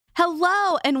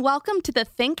Hello, and welcome to the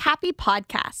Think Happy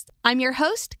podcast. I'm your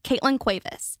host, Caitlin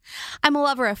Cuevas. I'm a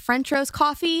lover of French roast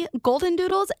coffee, golden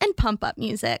doodles, and pump-up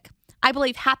music. I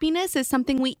believe happiness is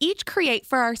something we each create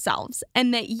for ourselves,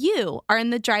 and that you are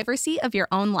in the driver's seat of your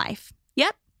own life.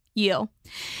 Yep, you.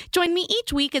 Join me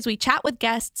each week as we chat with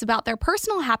guests about their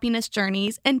personal happiness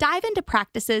journeys and dive into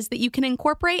practices that you can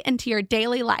incorporate into your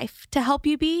daily life to help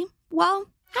you be,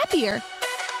 well, happier.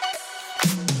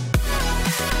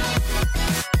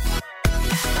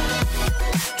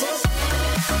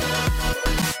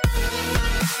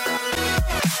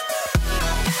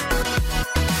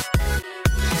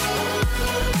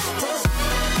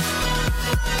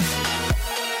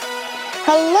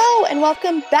 Hello, and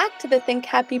welcome back to the Think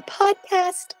Happy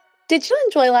podcast. Did you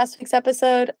enjoy last week's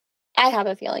episode? I have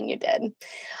a feeling you did.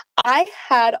 I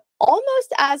had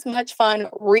almost as much fun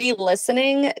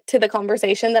re-listening to the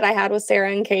conversation that I had with Sara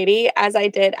and Katie as I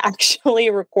did actually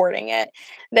recording it.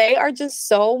 They are just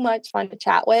so much fun to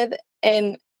chat with,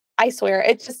 and I swear,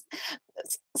 it just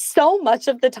so much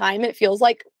of the time it feels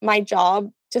like my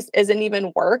job just isn't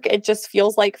even work. It just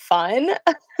feels like fun.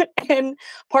 And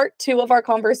part 2 of our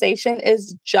conversation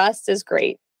is just as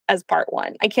great as part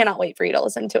 1. I cannot wait for you to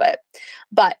listen to it.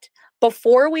 But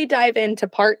before we dive into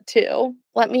part 2,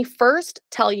 let me first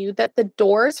tell you that the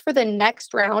doors for the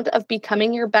next round of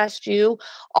Becoming Your Best You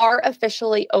are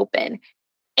officially open.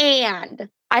 And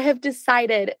I have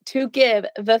decided to give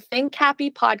the Think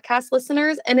Happy podcast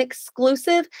listeners an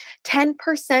exclusive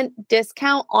 10%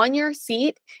 discount on your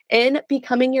seat in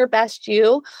Becoming Your Best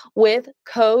You with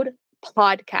code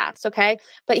podcast. Okay.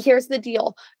 But here's the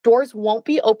deal. Doors won't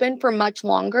be open for much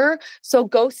longer. So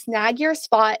go snag your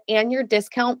spot and your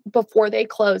discount before they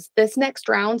close. This next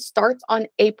round starts on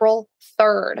April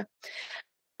 3rd.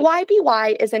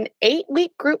 YBY is an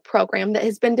 8-week group program that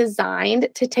has been designed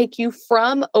to take you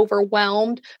from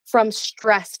overwhelmed, from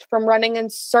stressed, from running in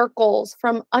circles,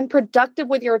 from unproductive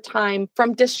with your time,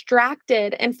 from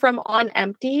distracted, and from on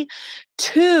empty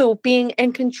to being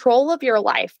in control of your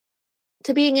life,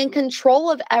 to being in control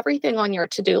of everything on your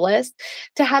to-do list,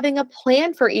 to having a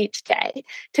plan for each day,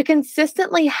 to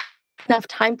consistently have enough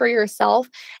time for yourself,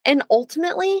 and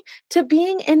ultimately to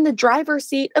being in the driver's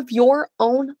seat of your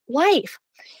own life.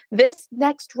 This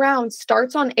next round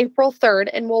starts on April 3rd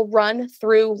and will run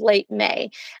through late May.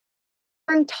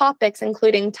 Topics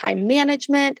including time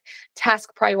management,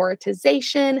 task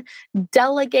prioritization,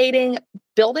 delegating,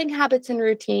 building habits and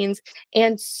routines,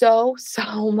 and so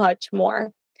much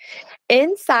more.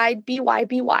 Inside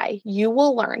BYBY, you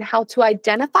will learn how to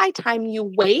identify time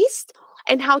you waste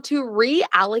and how to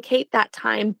reallocate that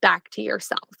time back to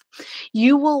yourself.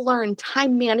 You will learn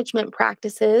time management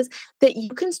practices that you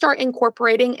can start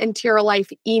incorporating into your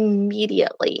life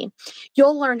immediately.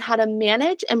 You'll learn how to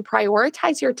manage and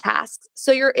prioritize your tasks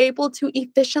so you're able to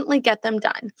efficiently get them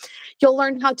done. You'll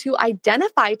learn how to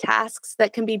identify tasks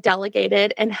that can be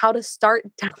delegated and how to start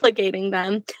delegating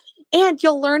them. And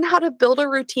you'll learn how to build a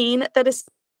routine that is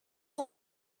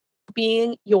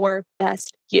being your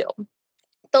best you.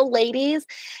 The ladies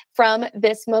from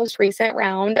this most recent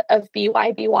round of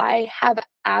BYBY have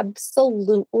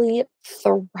absolutely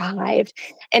thrived.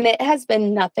 And it has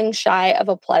been nothing shy of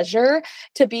a pleasure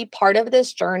to be part of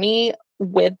this journey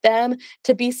with them,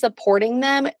 to be supporting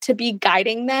them, to be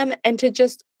guiding them, and to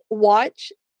just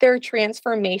watch their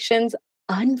transformations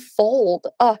unfold.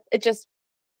 Oh, it just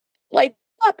lights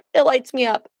up. It lights me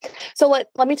up. So let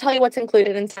me tell you what's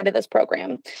included inside of this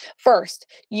program. First,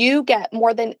 you get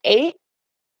more than 8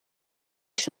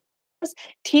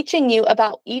 teaching you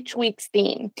about each week's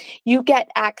theme. You get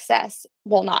a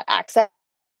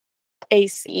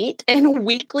seat in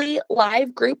weekly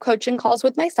live group coaching calls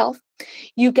with myself.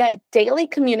 You get daily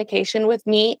communication with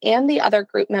me and the other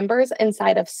group members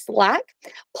inside of Slack.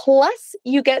 Plus,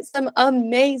 you get some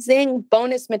amazing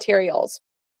bonus materials.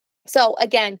 So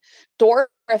again, doors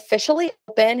are officially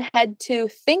open. Head to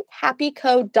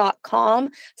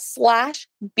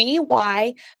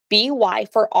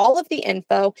thinkhappyco.com/BYBY for all of the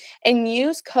info and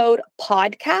use code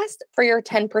podcast for your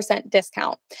 10%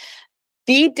 discount.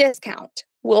 The discount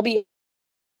will be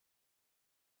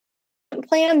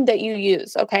plan that you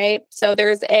use. Okay. So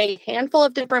there's a handful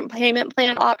of different payment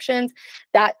plan options.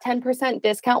 That 10%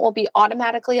 discount will be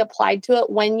automatically applied to it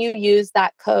when you use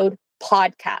that code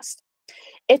podcast.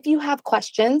 If you have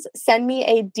questions, send me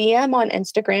a DM on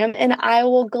Instagram and I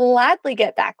will gladly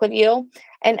get back with you.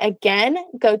 And again,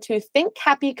 go to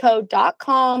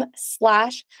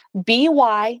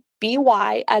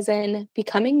thinkhappyco.com/BYBY as in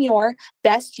becoming your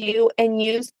best you and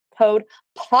use code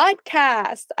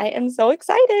podcast. I am so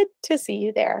excited to see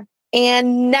you there.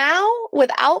 And now,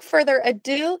 without further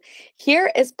ado,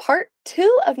 here is part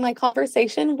 2 of my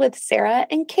conversation with Sara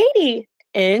and Katie.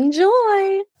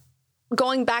 Enjoy.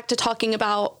 Going back to talking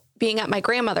about being at my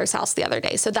grandmother's house the other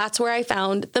day. So that's where I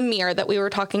found the mirror that we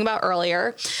were talking about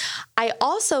earlier. I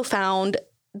also found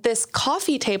this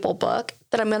coffee table book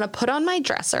that I'm going to put on my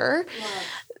dresser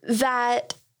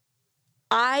that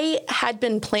I had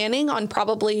been planning on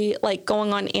probably like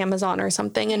going on Amazon or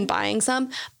something and buying some,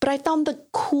 but I found the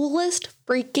coolest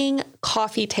freaking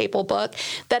coffee table book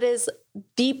that is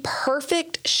the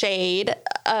perfect shade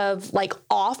of like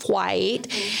off-white.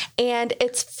 And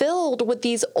it's filled with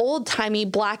these old-timey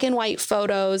black and white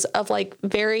photos of like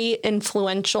very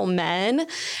influential men.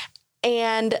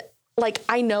 And like,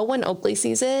 I know when Oakley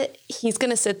sees it, he's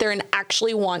going to sit there and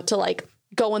actually want to like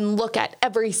go and look at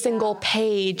every single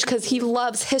page because he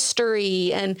loves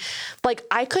history. And like,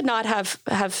 I could not have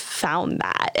found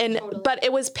that. And, but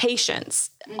it was patience.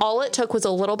 All it took was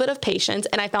a little bit of patience,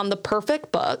 and I found the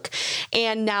perfect book.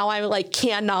 And now I like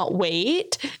cannot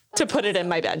wait to put it in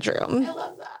my bedroom. I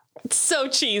love that. It's so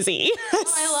cheesy.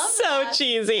 I love so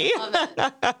cheesy. I love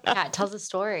it. Yeah, it tells a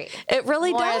story. It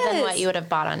really More does. More than what you would have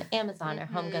bought on Amazon or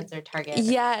Home Goods or Target.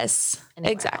 Yes,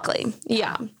 exactly. Else.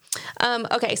 Yeah.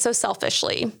 Okay, so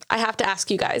selfishly, I have to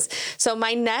ask you guys. So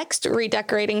my next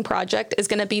redecorating project is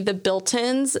going to be the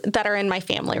built-ins that are in my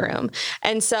family room.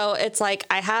 And so it's like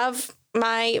I have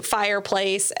my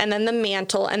fireplace and then the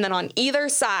mantle, and then on either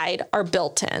side are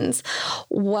built-ins.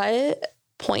 What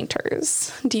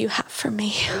pointers do you have for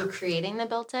me? Are you creating the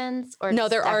built-ins? Or no,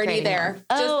 they're already there.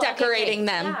 Them? Just decorating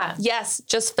them. Yeah. Yes,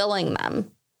 just filling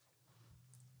them.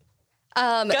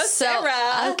 Go,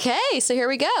 Sara. Okay, so here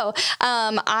we go.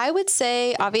 I would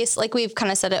say, obviously, like we've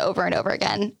kind of said it over and over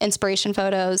again, inspiration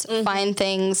photos, find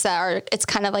things that are, it's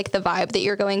kind of like the vibe that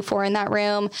you're going for in that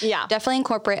room. Yeah. Definitely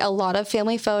incorporate a lot of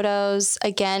family photos.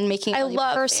 Again, making it really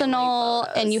personal.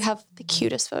 And you have the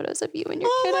cutest photos of you and your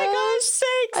kiddos. Oh my gosh,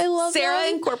 sakes. I love Sara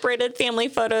them. Incorporated family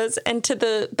photos into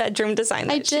the bedroom design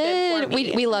that she did for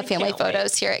me. We love family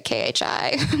photos here at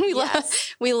KHI.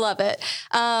 we love it.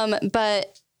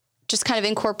 But just kind of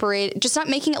incorporate, just not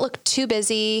making it look too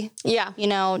busy. Yeah. You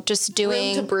know, just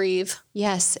doing. Room to breathe.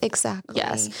 Yes, exactly.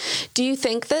 Yes. Do you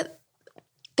think that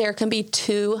there can be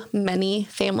too many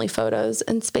family photos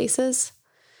in spaces?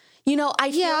 You know,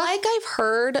 I feel like I've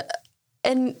heard,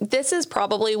 and this is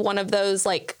probably one of those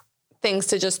like things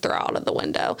to just throw out of the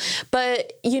window,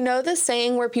 but you know, the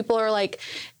saying where people are like,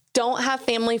 don't have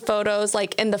family photos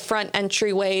like in the front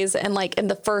entryways and like in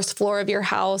the first floor of your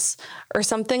house or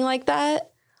something like that.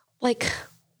 Like,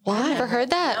 why? I've never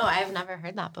heard that. No, I've never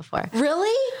heard that before.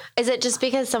 Really? Is it just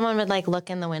because someone would like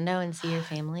look in the window and see your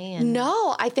family? And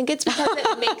No, I think it's because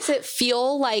it makes it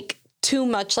feel like too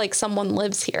much like someone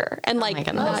lives here and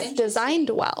like not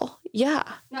designed well. Yeah.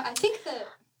 No, I think that.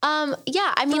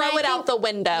 Yeah, I mean, throw it out the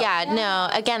window. Yeah, no.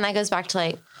 Again, that goes back to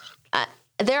like,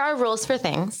 there are rules for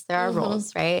things. There are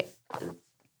rules, right?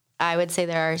 I would say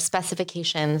there are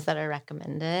specifications that are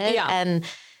recommended. Yeah. And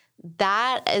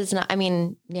that is not, I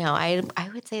mean, you know, I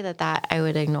would say that I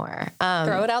would ignore.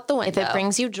 Throw it out the window. If it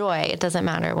brings you joy, it doesn't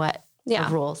matter what the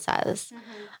rule says.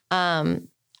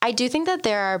 I do think that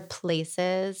there are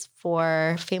places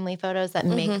for family photos that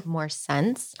make more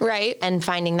sense. Right. And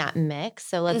finding that mix.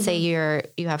 So let's say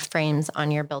you have frames on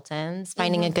your built-ins,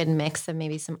 finding a good mix of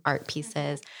maybe some art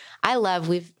pieces.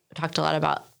 We've talked a lot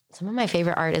about some of my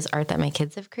favorite art is art that my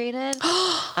kids have created.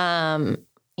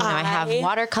 You know, I have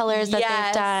watercolors that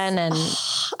they've done, and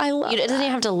I love it doesn't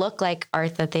even have to look like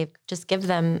art that they've just give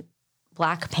them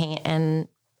black paint and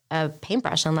a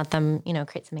paintbrush and let them, you know,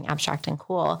 create something abstract and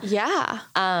cool. Yeah.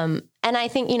 And I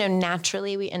think, you know,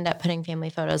 naturally we end up putting family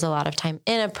photos a lot of time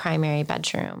in a primary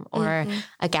bedroom or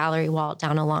a gallery wall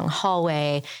down a long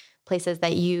hallway, places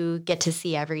that you get to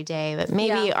see every day, but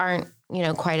maybe aren't, you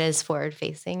know, quite as forward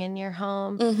facing in your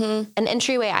home. An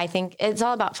entryway, I think it's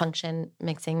all about function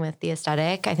mixing with the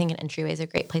aesthetic. I think an entryway is a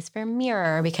great place for a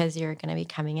mirror because you're going to be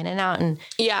coming in and out and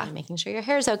you know, making sure your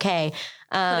hair's okay.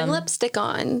 Putting lipstick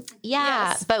on. Yeah.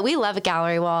 Yes. But we love a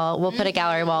gallery wall. We'll put a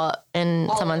gallery wall in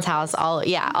someone's house all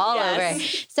over.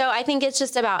 So I think it's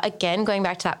just about, again, going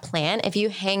back to that plan. If you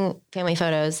hang family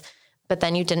photos, but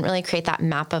then you didn't really create that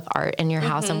map of art in your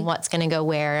house and what's going to go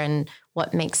where and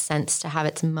what makes sense to have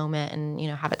its moment and, you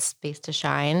know, have its space to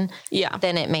shine,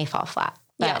 then it may fall flat.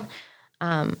 But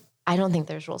I don't think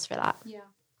there's rules for that. Yeah.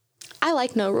 I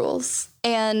like no rules.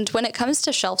 And when it comes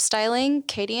to shelf styling,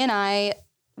 Katie and I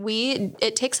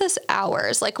it takes us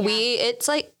hours. Like it's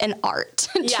like an art,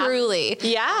 truly.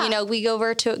 Yeah. You know, we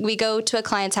go to a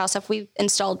client's house if we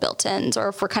installed built-ins or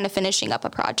if we're kind of finishing up a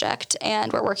project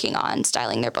and we're working on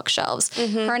styling their bookshelves.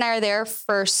 Her and I are there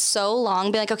for so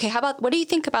long, be like, okay, what do you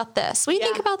think about this? What do you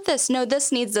think about this? No,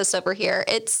 this needs this over here.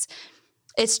 It's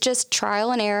just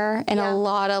trial and error and a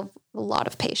lot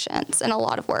of patience and a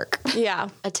lot of work. Yeah.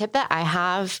 A tip that I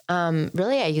have,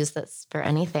 really I use this for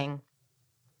anything.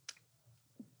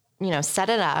 You know, set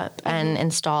it up and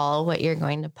install what you're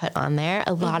going to put on there.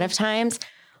 A lot of times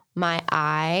my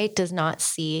eye does not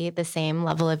see the same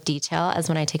level of detail as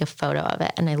when I take a photo of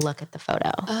it and I look at the photo.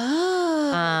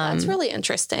 Oh, that's really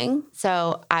interesting.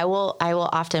 So I will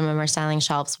often, when we're styling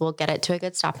shelves, we'll get it to a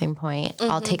good stopping point.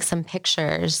 I'll take some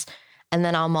pictures and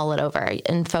then I'll mull it over.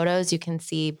 In photos, you can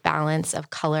see balance of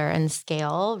color and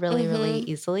scale really, really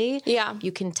easily. Yeah.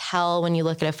 You can tell when you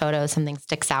look at a photo, something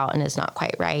sticks out and is not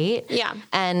quite right. Yeah.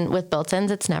 And with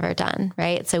built-ins, it's never done,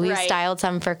 right? So we've styled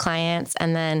some for clients,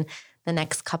 and then the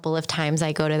next couple of times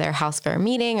I go to their house for a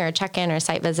meeting or a check-in or a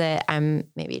site visit, I'm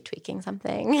maybe tweaking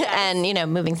something and, you know,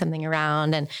 moving something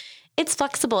around. And it's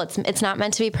flexible. It's not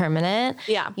meant to be permanent.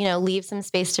 Yeah. You know, leave some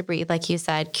space to breathe. Like you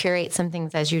said, curate some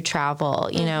things as you travel.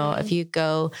 You know, if you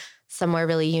go somewhere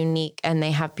really unique and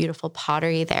they have beautiful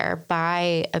pottery there,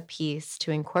 buy a piece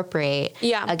to incorporate,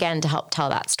 again, to help tell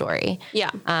that story.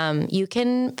 Yeah. You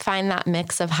can find that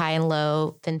mix of high and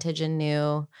low, vintage and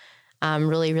new,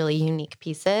 really, really unique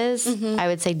pieces. I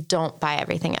would say don't buy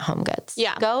everything at Home Goods.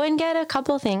 Yeah. Go and get a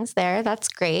couple things there. That's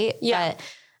great. Yeah. But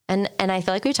And I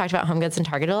feel like we've talked about Home Goods and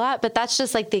Target a lot, but that's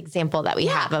just like the example that we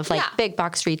have of like big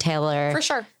box retailer. For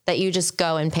sure. That you just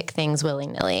go and pick things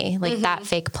willy-nilly. Like that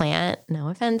fake plant, no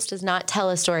offense, does not tell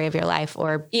a story of your life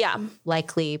or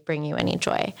likely bring you any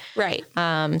joy. Right.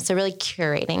 So really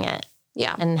curating it.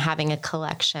 Yeah. And having a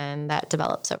collection that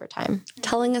develops over time.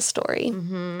 Telling a story.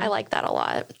 I like that a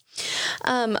lot.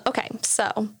 Okay.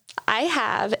 So I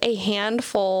have a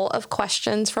handful of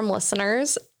questions from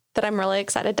listeners that I'm really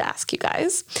excited to ask you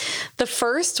guys. The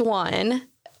first one,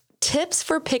 tips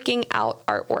for picking out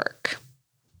artwork.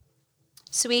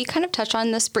 So we kind of touched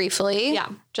on this briefly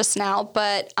just now,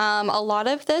 but a lot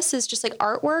of this is just like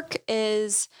artwork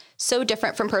is so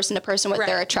different from person to person, what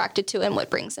they're attracted to and what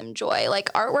brings them joy.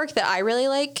 Like artwork that I really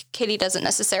like, Katie doesn't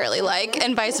necessarily like,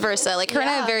 and vice versa. Like her and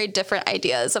I have very different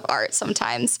ideas of art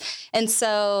sometimes. And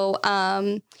so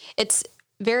it's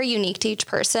very unique to each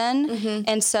person.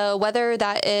 And so whether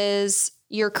that is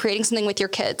you're creating something with your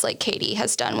kids, like Katie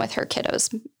has done with her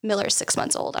kiddos. Miller's 6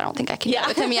 months old. I don't think I can do it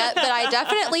with him yet, but I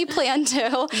definitely plan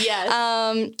to.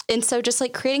 Yes. And so just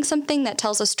like creating something that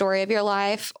tells a story of your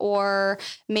life, or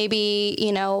maybe,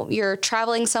 you know, you're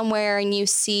traveling somewhere and you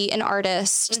see an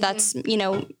artist that's, you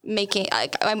know, making,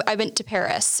 I went to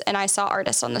Paris and I saw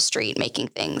artists on the street making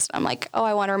things. I'm like, oh,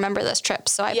 I want to remember this trip.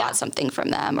 So I bought something from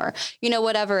them, or, you know,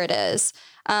 whatever it is.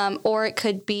 Or it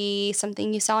could be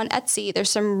something you saw on Etsy. There's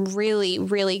some really,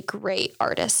 really great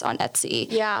artists on Etsy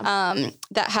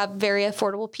that have very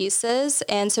affordable pieces.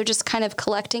 And so just kind of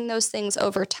collecting those things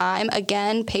over time.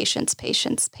 Again, patience.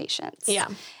 Yeah.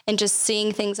 And just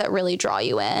seeing things that really draw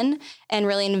you in and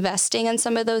really investing in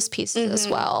some of those pieces as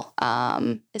well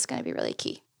is going to be really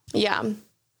key. Yeah.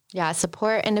 Yeah.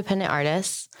 Support independent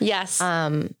artists. Yes.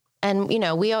 And, you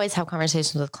know, we always have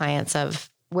conversations with clients of,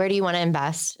 where do you want to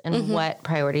invest and what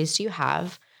priorities do you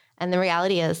have? And the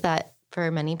reality is that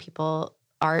for many people,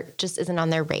 art just isn't on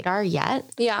their radar yet.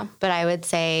 Yeah. But I would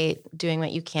say doing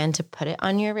what you can to put it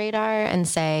on your radar and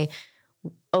say,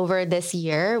 over this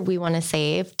year, we want to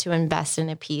save to invest in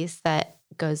a piece that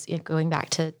going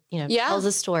back to, you know, tells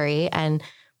a story. And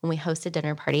when we host a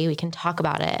dinner party, we can talk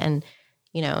about it and,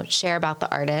 you know, share about the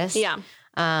artist. Yeah.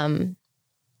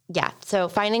 Yeah. So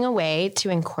finding a way to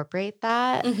incorporate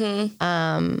that.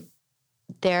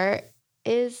 There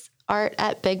is art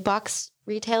at big box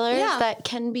retailers that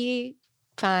can be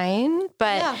fine,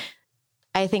 but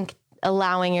I think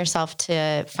allowing yourself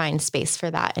to find space for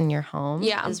that in your home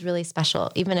is really special,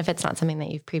 even if it's not something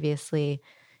that you've previously,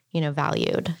 you know,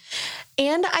 valued.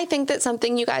 And I think that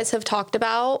something you guys have talked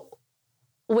about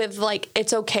with like,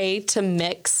 it's okay to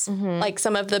mix like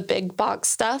some of the big box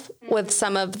stuff with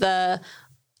some of the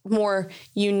more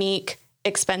unique,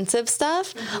 expensive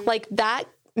stuff, like that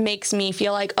makes me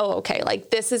feel like, oh, okay, like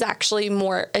this is actually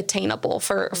more attainable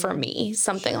for me,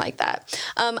 something like that.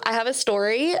 I have a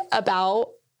story about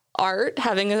art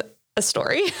having a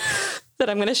story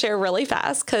that I'm going to share really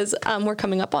fast because we're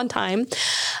coming up on time.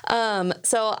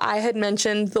 So I had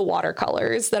mentioned the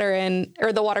watercolors that are in,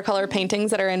 or the watercolor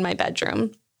paintings that are in my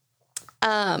bedroom.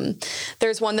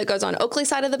 There's one that goes on Oakley's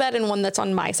side of the bed and one that's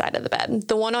on my side of the bed.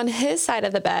 The one on his side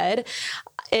of the bed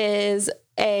is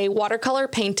a watercolor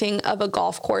painting of a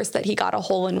golf course that he got a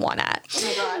hole-in-one at. Oh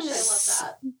my gosh, I love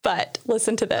that. But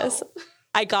listen to this. Oh.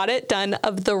 I got it done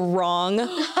of the wrong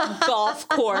golf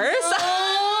course. Honestly,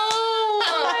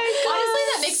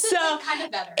 that makes it kind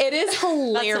of better. It is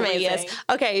hilarious.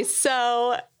 Okay,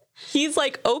 so he's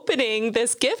like opening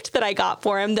this gift that I got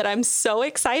for him that I'm so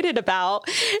excited about.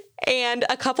 And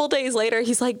a couple days later,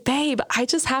 he's like, babe, I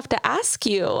just have to ask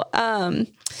you,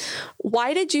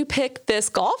 why did you pick this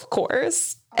golf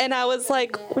course? And I was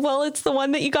like, well, it's the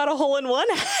one that you got a hole-in-one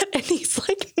at. And he's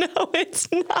like, no,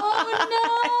 it's not.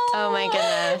 Oh, no. Oh, my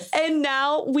goodness. And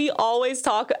now we always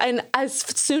talk. And as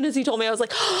soon as he told me, I was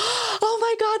like, oh,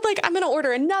 my God, like, I'm going to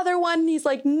order another one. And he's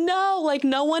like, no, like,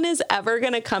 no one is ever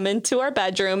going to come into our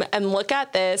bedroom and look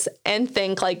at this and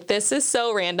think, like, this is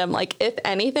so random. Like, if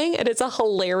anything, it is a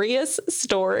hilarious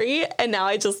story. And now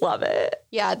I just love it.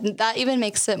 Yeah, that even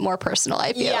makes it more personal,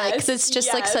 I feel like. Because it's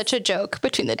just like such a joke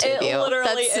between the two of you. It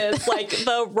literally is like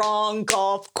the wrong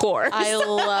golf course. I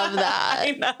love that.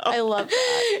 I know. I love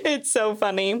that. It's so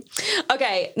funny.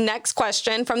 Okay, next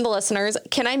question from the listeners.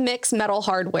 Can I mix metal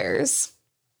hardwares?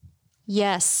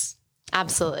 Yes.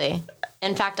 Absolutely.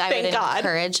 In fact, I would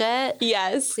encourage it.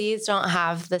 Yes. Please don't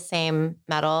have the same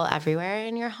metal everywhere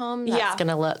in your home. That's going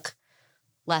to look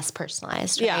less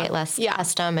personalized, right? Less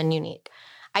custom and unique.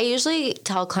 I usually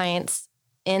tell clients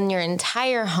in your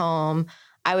entire home,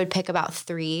 I would pick about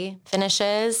 3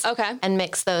 finishes and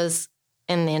mix those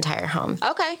in the entire home.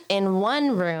 Okay. In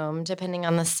one room, depending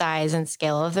on the size and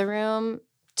scale of the room,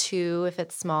 2, if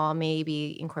it's small,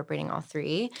 maybe incorporating all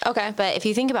 3. Okay. But if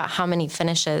you think about how many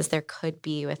finishes there could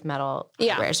be with metal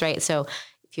hardwares, right? So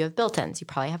if you have built-ins, you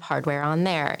probably have hardware on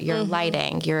there, your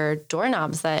lighting, your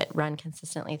doorknobs that run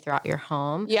consistently throughout your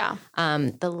home. Yeah.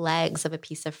 The legs of a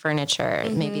piece of furniture.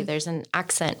 Maybe there's an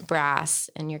accent brass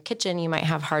in your kitchen. You might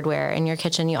have hardware in your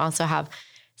kitchen. You also have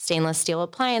stainless steel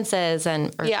appliances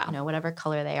and you know, whatever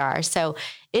color they are. So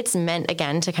it's meant,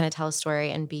 again, to kind of tell a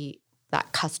story and be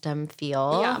that custom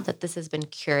feel that this has been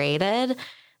curated.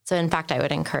 So in fact, I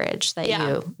would encourage that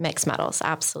you mix metals.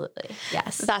 Absolutely.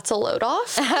 Yes. That's a load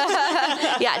off.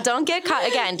 Don't get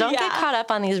caught get caught up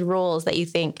on these rules that you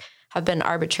think have been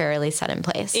arbitrarily set in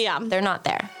place. Yeah. They're not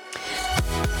there.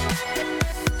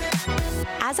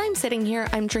 As I'm sitting here,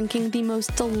 I'm drinking the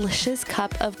most delicious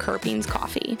cup of Kerbeans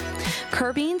coffee.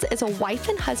 Kerbeans is a wife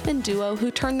and husband duo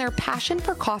who turned their passion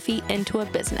for coffee into a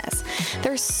business.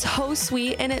 They're so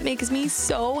sweet, and it makes me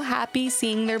so happy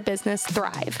seeing their business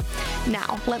thrive.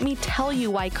 Now, let me tell you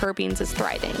why Kerbeans is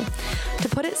thriving. To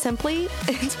put it simply,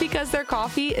 it's because their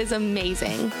coffee is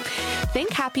amazing.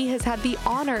 Think Happy has had the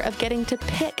honor of getting to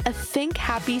pick a Think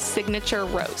Happy signature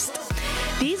roast.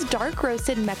 These dark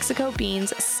roasted Mexico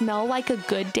beans smell like a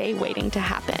good day waiting to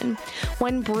happen.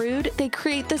 When brewed, they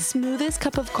create the smoothest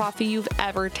cup of coffee you've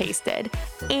ever tasted.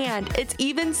 And it's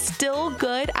even still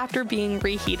good after being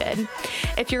reheated.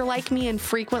 If you're like me and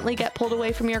frequently get pulled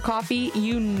away from your coffee,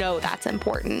 you know that's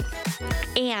important.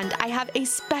 And I have a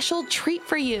special treat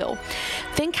for you.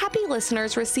 Think Happy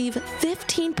listeners receive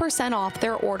 15% off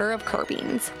their order of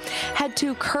Kerbeans. Head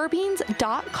to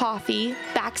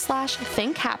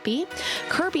kerbeans.coffee/thinkhappy.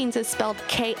 Kerbeans is spelled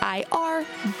Kirbeans,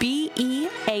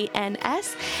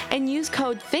 and use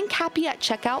code ThinkHappy at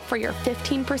checkout for your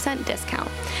 15%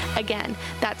 discount. Again,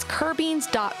 that's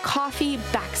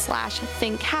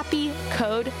kerbeans.coffee/thinkhappy,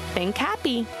 code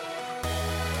ThinkHappy.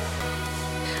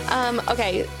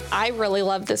 Okay, I really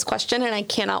love this question, and I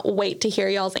cannot wait to hear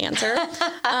y'all's answer.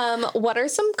 What are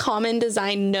some common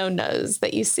design no-nos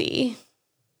that you see?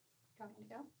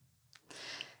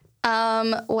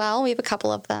 Well, we have a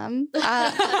couple of them.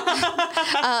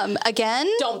 Again,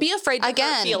 don't be afraid to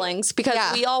hurt feelings,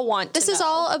 because we all want to This is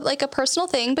all like a personal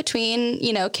thing between,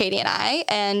 Katie and I,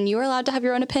 and you are allowed to have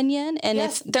your own opinion. And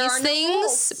if these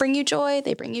things bring you joy,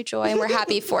 they bring you joy, and we're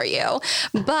happy for you.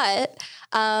 But,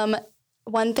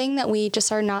 one thing that we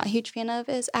just are not a huge fan of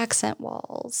is accent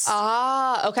walls.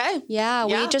 Ah, okay. Yeah,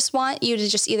 we just want you to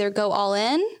just either go all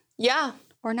in. Yeah.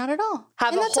 Or not at all.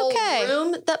 Have a whole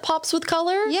room that pops with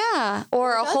color? Yeah.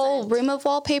 Or a whole room of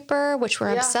wallpaper, which we're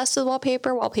obsessed with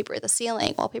wallpaper. Wallpaper the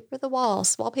ceiling, wallpaper the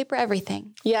walls, wallpaper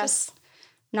everything. Yes. Just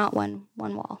not one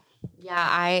wall.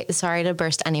 Yeah, sorry to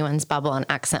burst anyone's bubble on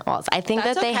accent walls. I think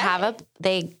that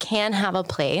they can have a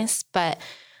place, but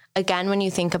again, when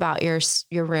you think about your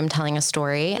room telling a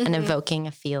story and evoking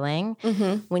a feeling,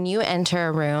 when you enter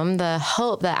a room, the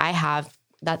hope that I have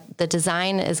that the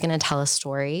design is going to tell a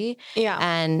story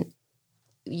and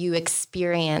you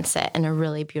experience it in a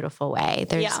really beautiful way.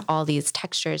 There's all these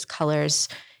textures, colors,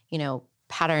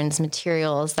 patterns,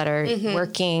 materials that are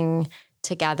working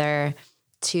together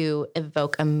to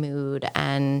evoke a mood.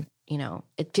 And, you know,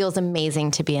 it feels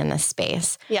amazing to be in this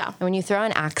space. Yeah. And when you throw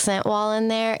an accent wall in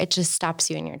there, it just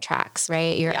stops you in your tracks,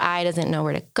 right? Your eye doesn't know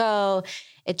where to go.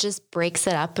 It just breaks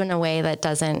it up in a way that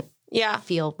doesn't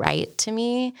feel right to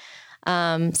me.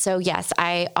 So yes,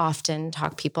 I often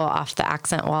talk people off the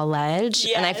accent wall ledge,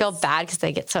 and I feel bad because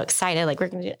they get so excited. Like, we're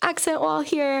going to do an accent wall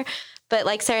here. But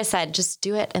like Sara said, just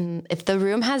do it. And if the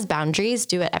room has boundaries,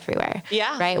 do it everywhere.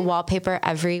 Yeah. Right. Wallpaper,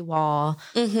 every wall,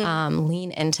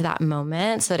 lean into that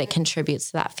moment so that it contributes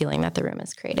to that feeling that the room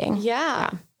is creating. Yeah.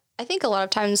 I think a lot of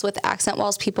times with accent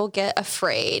walls, people get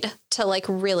afraid to like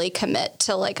really commit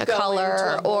to like a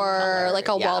color or like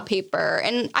a wallpaper.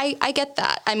 And I get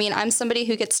that. I mean, I'm somebody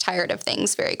who gets tired of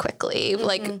things very quickly,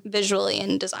 like visually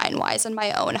and design wise in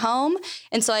my own home.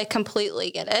 And so I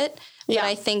completely get it. But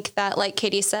I think that, like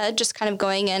Katie said, just kind of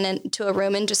going into a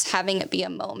room and just having it be a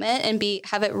moment and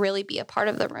have it really be a part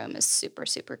of the room is super,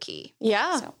 super key.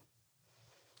 Yeah. So.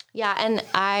 Yeah, and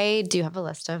I do have a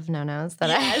list of no-nos that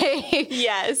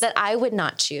that I would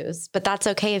not choose, but that's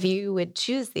okay if you would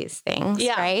choose these things,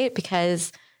 right?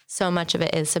 Because so much of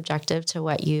it is subjective to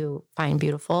what you find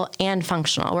beautiful and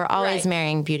functional. We're always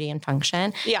marrying beauty and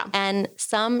function. Yeah. And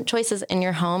some choices in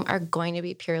your home are going to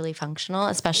be purely functional,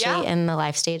 especially in the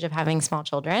life stage of having small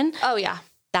children. Oh, yeah.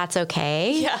 That's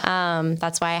okay. Yeah.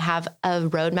 That's why I have a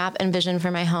roadmap and vision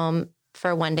for my home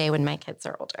for one day when my kids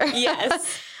are older.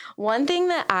 Yes. One thing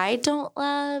that I don't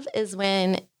love is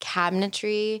when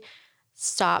cabinetry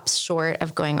stops short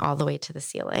of going all the way to the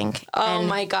ceiling. Oh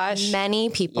my gosh. Many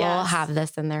people have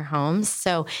this in their homes.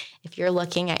 So if you're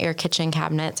looking at your kitchen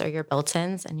cabinets or your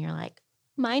built-ins and you're like,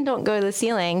 mine don't go to the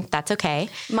ceiling, that's okay.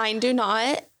 Mine do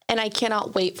not. And I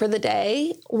cannot wait for the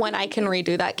day when I can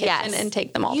redo that kitchen and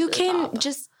take them all you to the can top.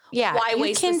 Just, Why you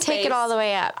waste can the take space? it all the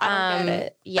way up. I don't get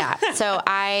it. Yeah. So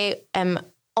I am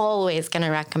always going to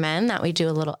recommend that we do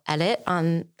a little edit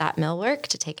on that millwork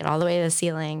to take it all the way to the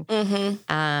ceiling.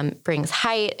 Brings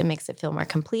height. It makes it feel more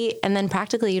complete. And then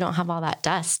practically you don't have all that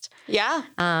dust. Yeah.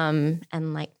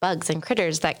 And like bugs and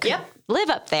critters that could live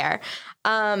up there.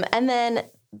 And then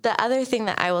the other thing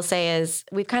that I will say is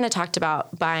we've kind of talked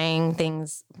about buying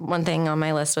things. One thing on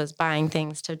my list was buying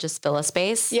things to just fill a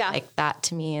space. Yeah. Like that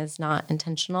to me is not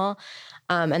intentional.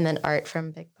 And then art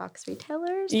from big box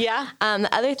retailers. Yeah. The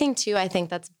other thing too, I think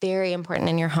that's very important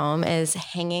in your home is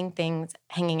hanging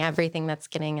everything that's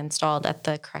getting installed at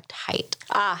the correct height.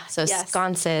 So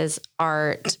sconces,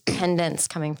 art, pendants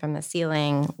coming from the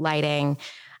ceiling, lighting.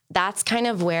 That's kind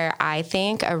of where I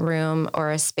think a room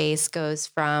or a space goes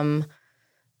from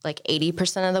like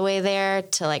 80% of the way there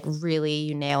to like really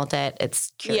you nailed it.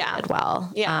 It's curated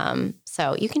well. Yeah.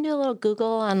 So you can do a little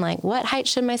Google on like what height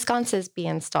should my sconces be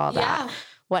installed at?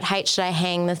 What height should I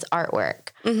hang this artwork?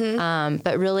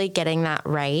 But really getting that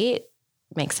right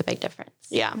makes a big difference.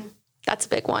 Yeah, that's a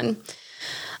big one.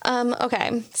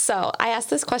 Okay, so I ask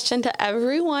this question to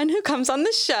everyone who comes on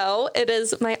the show. It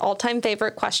is my all-time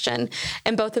favorite question,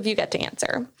 and both of you get to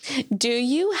answer. Do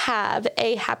you have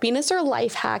a happiness or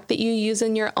life hack that you use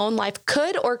in your own life,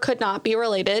 could or could not be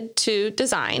related to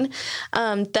design,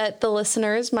 that the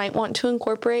listeners might want to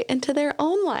incorporate into their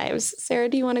own lives? Sara,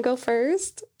 do you want to go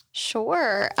first?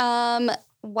 Sure.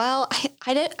 Well,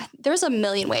 there's a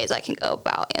million ways I can go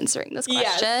about answering this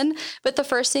question, but the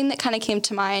first thing that kind of came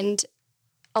to mind,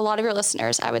 a lot of your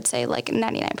listeners, I would say like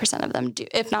 99% of them do,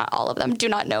 if not all of them, do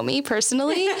not know me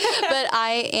personally, but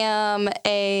I am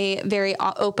a very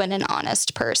open and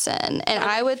honest person. And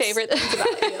I would favorite things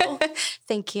about you.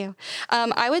 Thank you.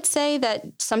 I would say that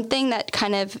something that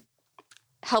kind of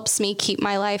helps me keep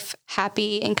my life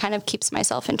happy and kind of keeps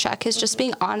myself in check is just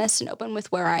being honest and open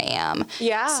with where I am.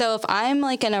 Yeah. So if I'm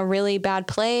like in a really bad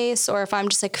place or if I'm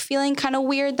just like feeling kind of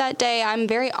weird that day, I'm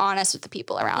very honest with the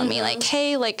people around me. Like,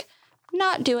 hey, like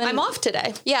not doing, I'm off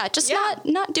today. Yeah. Just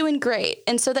not doing great.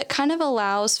 And so that kind of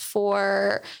allows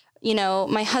for, you know,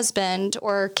 my husband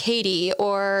or Katie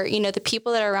or, you know, the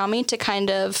people that are around me to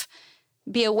kind of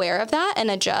be aware of that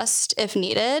and adjust if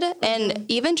needed. And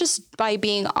even just by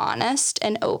being honest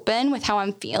and open with how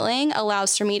I'm feeling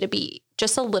allows for me to be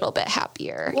just a little bit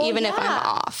happier, even if I'm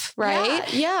off,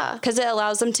 right? Yeah. Because it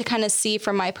allows them to kind of see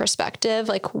from my perspective,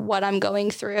 like what I'm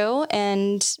going through.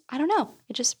 And I don't know,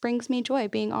 it just brings me joy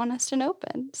being honest and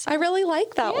open. So, I really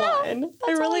like that one.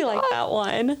 I really like that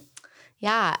one.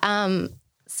 Yeah.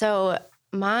 So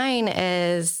mine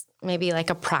is maybe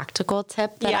like a practical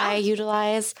tip that I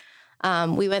utilize.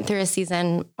 We went through a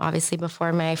season, obviously,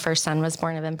 before my first son was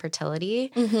born of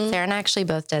infertility. Sara and I actually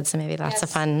both did. So maybe that's a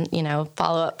fun,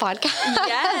 follow-up podcast.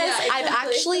 Yes. I've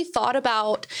actually thought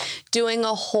about doing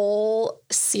a whole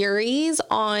series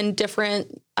on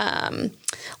different,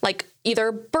 like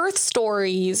either birth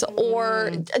stories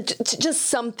or just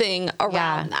something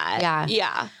around that.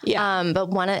 Yeah.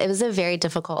 But it was a very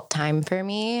difficult time for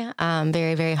me.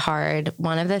 Very, very hard.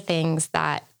 One of the things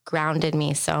that grounded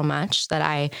me so much that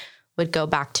I would go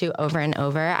back to over and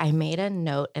over, I made a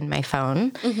note in my phone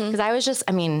because I was just,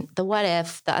 the what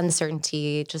if, the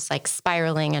uncertainty, just like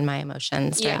spiraling in my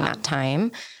emotions during that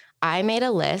time. I made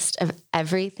a list of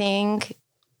everything,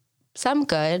 some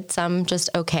good, some just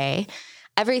okay,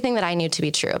 everything that I knew to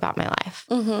be true about my life.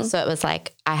 So it was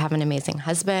like, I have an amazing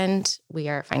husband. We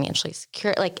are financially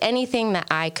secure, like anything that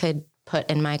I could put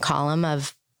in my column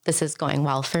of this is going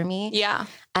well for me. Yeah.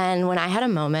 And when I had a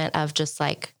moment of just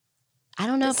like, I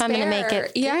don't know if I'm going to make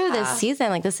it through this season.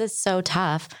 Like, this is so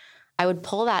tough. I would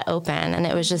pull that open and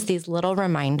it was just these little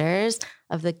reminders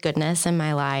of the goodness in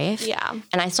my life. Yeah.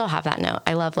 And I still have that note.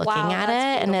 I love looking at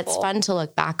it. And it's fun to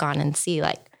look back on and see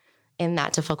like in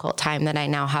that difficult time that I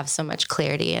now have so much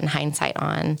clarity and hindsight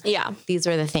on. Yeah. These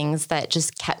were the things that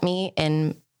just kept me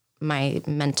in my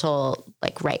mental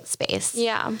like right space.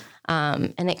 Yeah.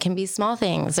 And it can be small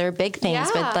things or big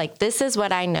things, but like, this is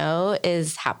what I know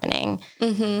is happening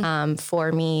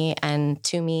for me and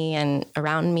to me and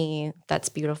around me. That's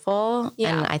beautiful.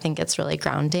 Yeah. And I think it's really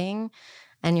grounding.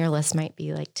 And your list might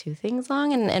be like 2 things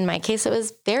long. And in my case, it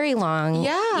was very long.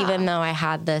 Yeah. Even though I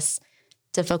had this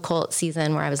difficult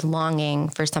season where I was longing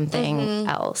for something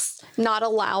else. Not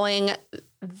allowing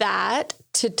that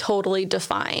to totally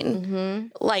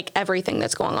define like everything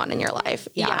that's going on in your life.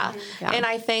 Yeah. And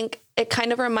I think it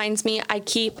kind of reminds me, I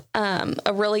keep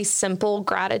a really simple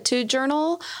gratitude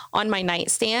journal on my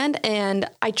nightstand. And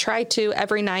I try to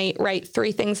every night write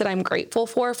 3 things that I'm grateful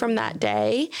for from that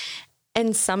day.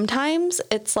 And sometimes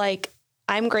it's like,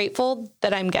 I'm grateful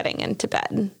that I'm getting into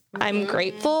bed. I'm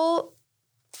grateful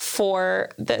for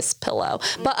this pillow.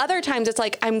 But other times it's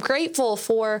like, I'm grateful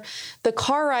for the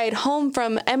car ride home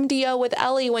from MDO with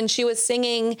Ellie when she was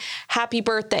singing happy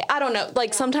birthday. I don't know.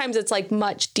 Like sometimes it's like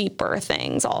much deeper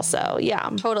things also. Yeah,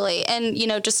 totally. And,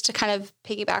 just to kind of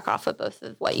piggyback off of both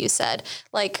of what you said,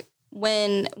 like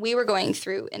when we were going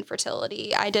through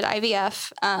infertility, I did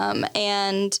IVF,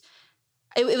 and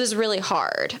it was really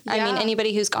hard. Yeah. I mean,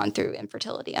 anybody who's gone through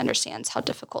infertility understands how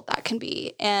difficult that can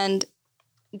be. And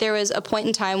there was a point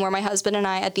in time where my husband and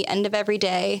I, at the end of every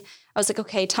day, I was like,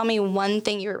 okay, tell me one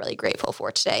thing you were really grateful for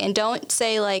today. And don't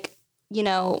say like, I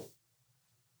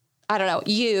don't know,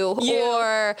 you.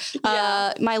 Or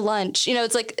my lunch.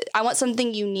 It's like, I want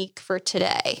something unique for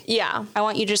today. Yeah. I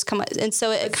want you to just come. And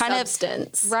so it kind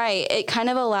substance. Right. It kind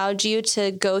of allowed you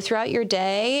to go throughout your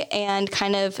day and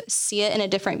kind of see it in a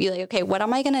different view. Like, okay, what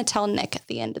am I going to tell Nick at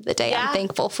the end of the day I'm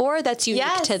thankful for that's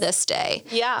unique to this day?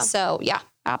 Yeah. So, yeah.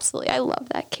 Absolutely. I love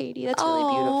that, Katie. That's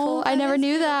really beautiful. I never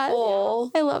knew that.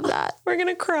 I love that. We're going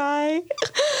to cry.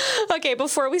 Okay,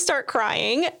 before we start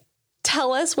crying,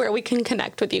 tell us where we can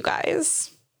connect with you guys.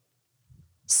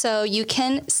 So you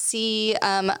can see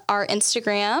our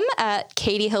Instagram at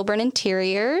Katie Hilburn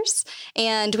Interiors.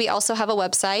 And we also have a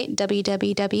website,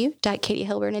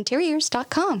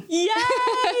 www.katiehilburninteriors.com. Yay!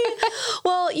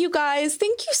 Well, you guys,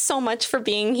 thank you so much for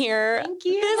being here. Thank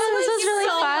you. This was really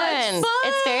fun.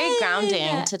 It's very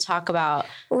grounding to talk about.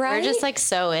 Right? We're just like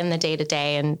so in the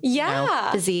day-to-day and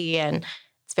busy, and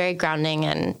it's very grounding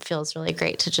and feels really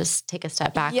great to just take a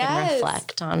step back and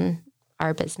reflect on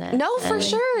our business. No, for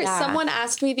sure. Yeah. Someone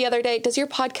asked me the other day, does your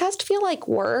podcast feel like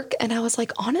work? And I was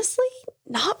like, honestly,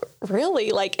 not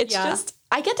really. Like, it's just,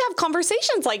 I get to have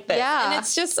conversations like this. Yeah. And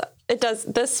it's just,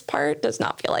 this part does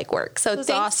not feel like work. So thanks,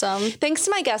 awesome. Thanks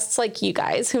to my guests like you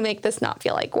guys who make this not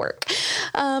feel like work.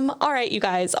 All right, you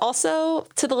guys. Also,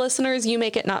 to the listeners, you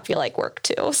make it not feel like work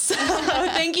too. So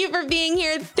thank you for being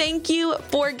here. Thank you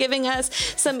for giving us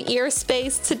some ear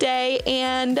space today.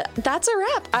 And that's a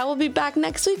wrap. I will be back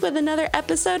next week with another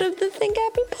episode of the Think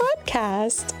Happy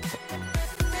podcast.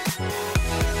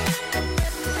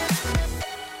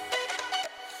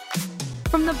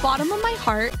 From the bottom of my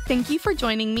heart, thank you for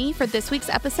joining me for this week's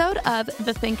episode of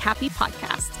the Think Happy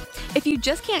podcast. If you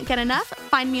just can't get enough,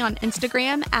 find me on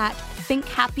Instagram at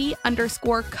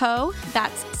thinkhappy_co,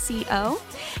 that's C-O,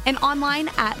 and online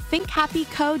at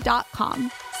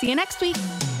thinkhappyco.com. See you next week.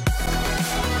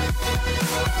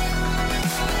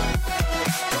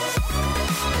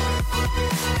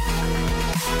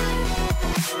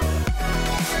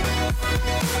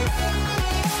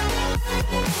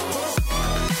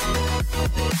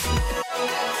 We'll be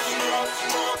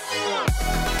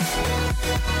right back.